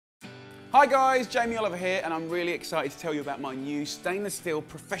Hi guys, Jamie Oliver here, and I'm really excited to tell you about my new stainless steel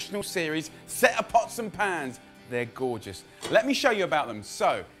professional series set of pots and pans. They're gorgeous. Let me show you about them.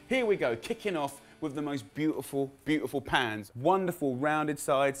 So, here we go, kicking off with the most beautiful, beautiful pans. Wonderful rounded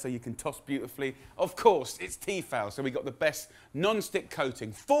sides so you can toss beautifully. Of course, it's Tefal, so we got the best non-stick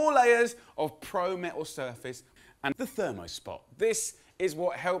coating. 4 layers of pro metal surface and the THERMO-SPOT. This is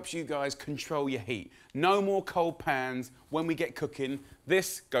what helps you guys control your heat. No more cold pans when we get cooking.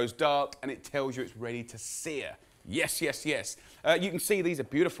 This goes dark and it tells you it's ready to sear. Yes, yes, yes. You can see these are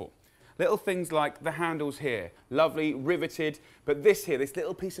beautiful. Little things like the handles here, lovely, riveted, but this here, this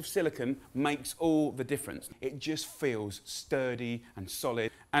little piece of silicone makes all the difference. It just feels sturdy and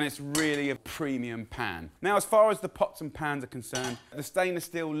solid, and it's really a premium pan. Now, as far as the pots and pans are concerned, the stainless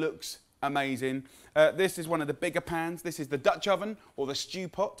steel looks amazing. This is one of the bigger pans. This is the Dutch oven or the stew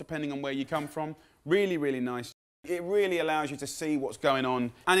pot, depending on where you come from. Really, really nice. It really allows you to see what's going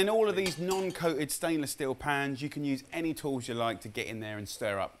on. And in all of these non-coated stainless steel pans, you can use any tools you like to get in there and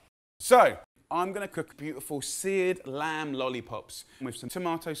stir up. So, I'm going to cook beautiful seared lamb lollipops with some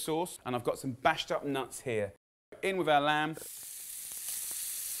tomato sauce, and I've got some bashed up nuts here. In with our lamb.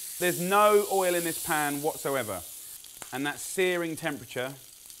 There's no oil in this pan whatsoever, and that searing temperature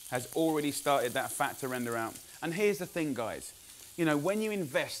has already started that fat to render out. And here's the thing, guys. You know, when you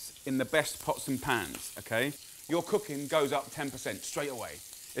invest in the best pots and pans, okay, your cooking goes up 10% straight away.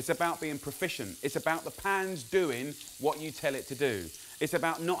 It's about being proficient. It's about the pans doing what you tell it to do. It's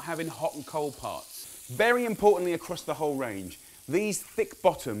about not having hot and cold parts. Very importantly across the whole range, these thick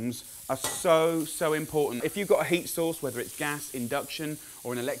bottoms are so important. If you've got a heat source, whether it's gas, induction,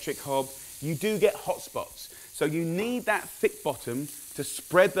 or an electric hob, you do get hot spots. So you need that thick bottom to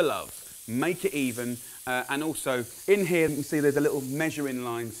spread the love, make it even, and also in here you can see there's a little measuring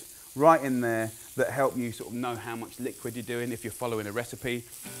lines right in there that help you sort of know how much liquid you're doing if you're following a recipe.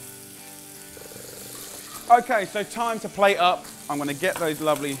 Okay, so time to plate up. I'm going to get those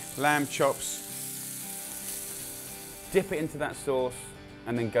lovely lamb chops, dip it into that sauce,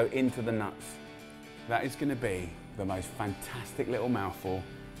 and then go into the nuts. That is going to be the most fantastic little mouthful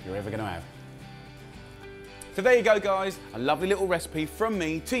you're ever going to have. So there you go, guys, a lovely little recipe from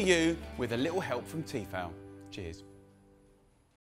me to you with a little help from Tefal. Cheers.